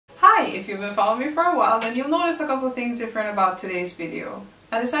if you've been following me for a while, then you'll notice a couple things different about today's video.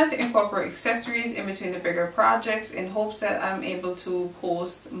 I decided to incorporate accessories in between the bigger projects in hopes that I'm able to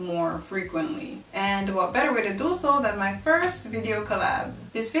post more frequently. And what better way to do so than my first video collab.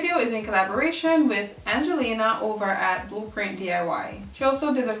 This video is in collaboration with Angelina over at BlueprintDIY. She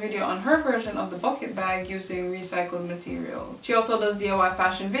also did a video on her version of the bucket bag using recycled material. She also does DIY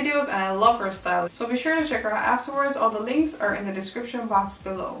fashion videos and I love her style. So be sure to check her out afterwards. All the links are in the description box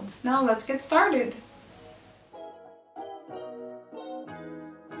below. Now let's get started.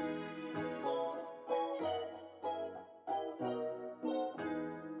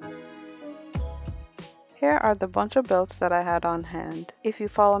 Here are the bunch of belts that I had on hand. If you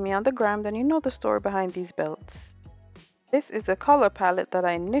follow me on the gram, then you know the story behind these belts. This is the color palette that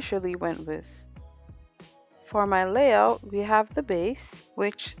I initially went with. For my layout, we have the base,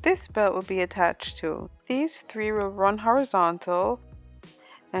 which this belt will be attached to. These three will run horizontal,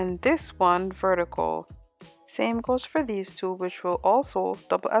 and this one vertical. Same goes for these two, which will also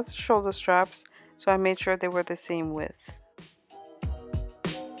double as shoulder straps, so I made sure they were the same width.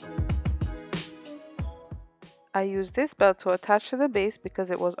 I used this belt to attach to the base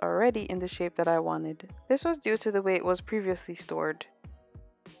because it was already in the shape that I wanted. This was due to the way it was previously stored.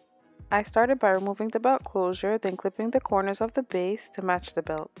 I started by removing the belt closure, then clipping the corners of the base to match the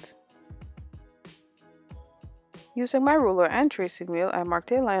belt. Using my ruler and tracing wheel, I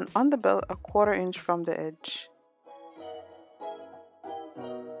marked a line on the belt a 1/4 inch from the edge.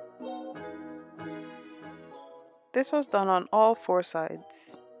 This was done on all 4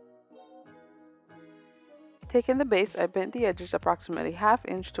 sides. Taking the base, I bent the edges approximately 1/2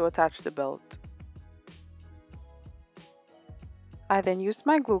 inch to attach the belt. I then used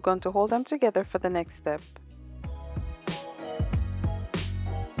my glue gun to hold them together for the next step.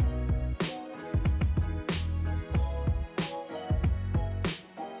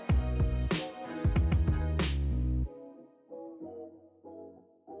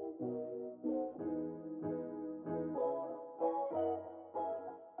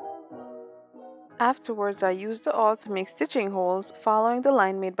 Afterwards, I used the awl to make stitching holes following the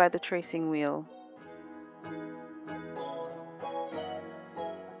line made by the tracing wheel.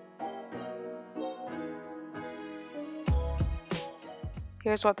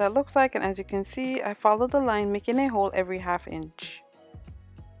 Here's what that looks like, and as you can see, I followed the line making a hole every 1/2 inch.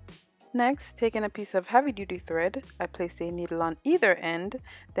 Next, taking a piece of heavy-duty thread, I placed a needle on either end,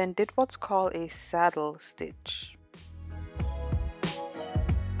 then did what's called a saddle stitch.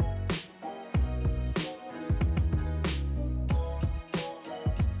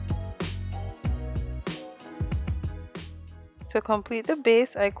 To complete the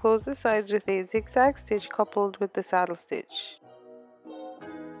base, I closed the sides with a zigzag stitch coupled with the saddle stitch.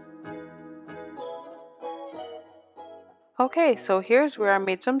 Okay, so here's where I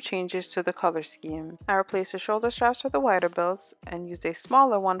made some changes to the color scheme. I replaced the shoulder straps with the wider belts and used a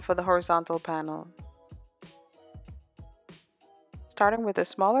smaller one for the horizontal panel. Starting with the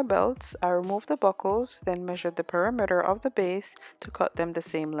smaller belts, I removed the buckles, then measured the perimeter of the base to cut them the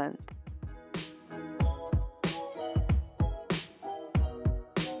same length.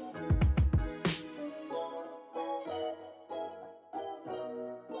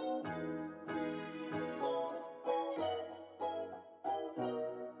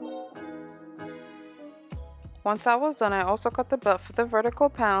 Once I was done, I also cut the belt for the vertical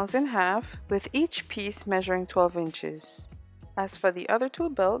panels in 1/2, with each piece measuring 12 inches. As for the other 2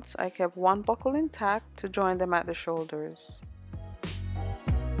 belts, I kept one buckle intact to join them at the shoulders.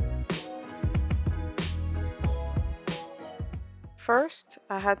 First,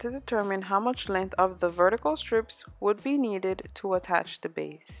 I had to determine how much length of the vertical strips would be needed to attach the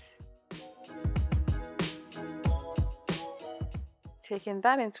base. Taking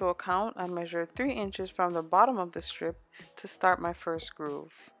that into account, I measured 3 inches from the bottom of the strip to start my first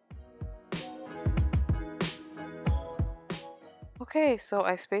groove. Okay, so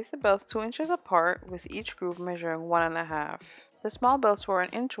I spaced the belts 2 inches apart, with each groove measuring 1.5. The small belts were 1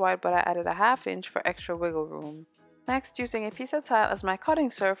 inch wide, but I added a 1/2 inch for extra wiggle room. Next, using a piece of tile as my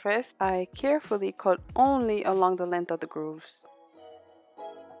cutting surface, I carefully cut only along the length of the grooves.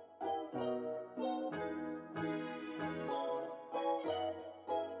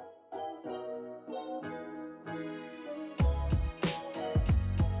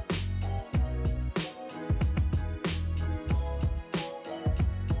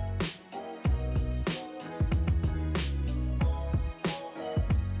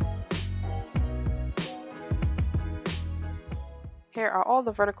 Here are all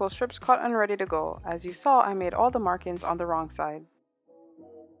the vertical strips cut and ready to go. As you saw, I made all the markings on the wrong side.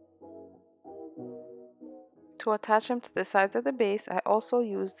 To attach them to the sides of the base, I also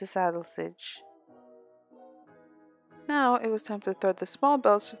used the saddle stitch. Now it was time to thread the small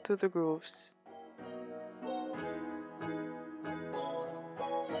belts through the grooves.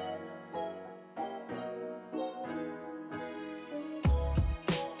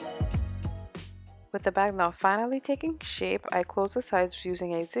 With the bag now finally taking shape, I close the sides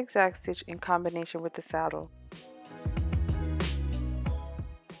using a zigzag stitch in combination with the saddle.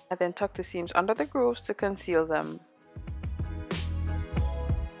 I then tuck the seams under the grooves to conceal them.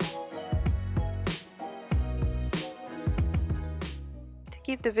 To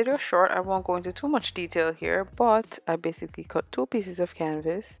keep the video short, I won't go into too much detail here, but I basically cut two pieces of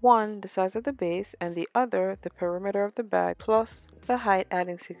canvas, one the size of the base and the other the perimeter of the bag plus the height,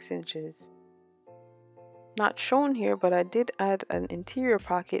 adding 6 inches. Not shown here, but I did add an interior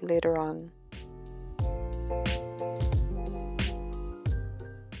pocket later on.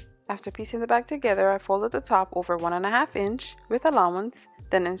 After piecing the bag together, I folded the top over 1.5 inch with allowance,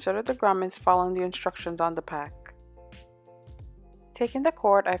 then inserted the grommets following the instructions on the pack. Taking the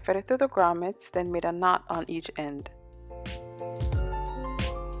cord, I fed it through the grommets, then made a knot on each end.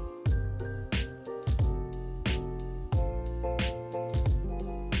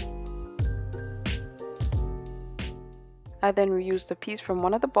 I then reused a piece from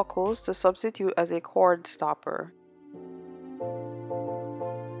one of the buckles to substitute as a cord stopper.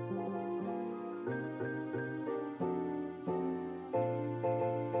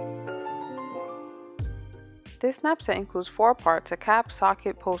 This snap set includes 4 parts: a cap,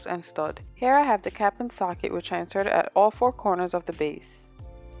 socket, post, and stud. Here I have the cap and socket, which I inserted at all 4 corners of the base.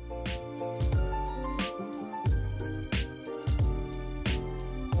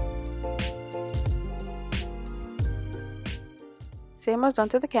 Same was done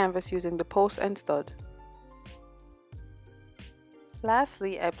to the canvas using the post and stud.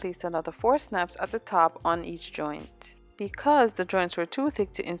 Lastly, I placed another 4 snaps at the top on each joint. Because the joints were too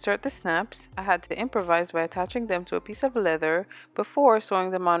thick to insert the snaps, I had to improvise by attaching them to a piece of leather before sewing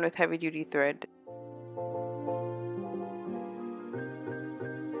them on with heavy-duty thread.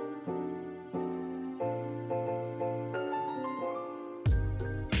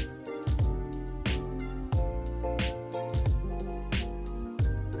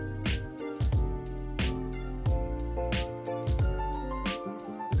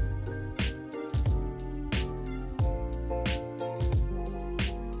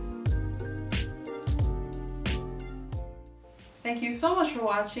 Thank you so much for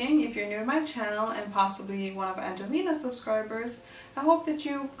watching. If you're new to my channel and possibly one of Angelina's subscribers, I hope that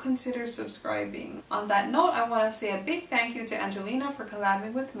you consider subscribing. On that note, I want to say a big thank you to Angelina for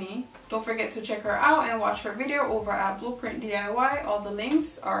collabing with me. Don't forget to check her out and watch her video over at BlueprintDIY. All the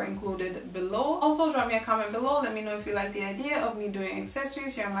links are included below. Also, drop me a comment below. Let me know if you like the idea of me doing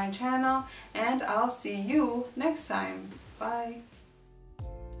accessories here on my channel. And I'll see you next time. Bye.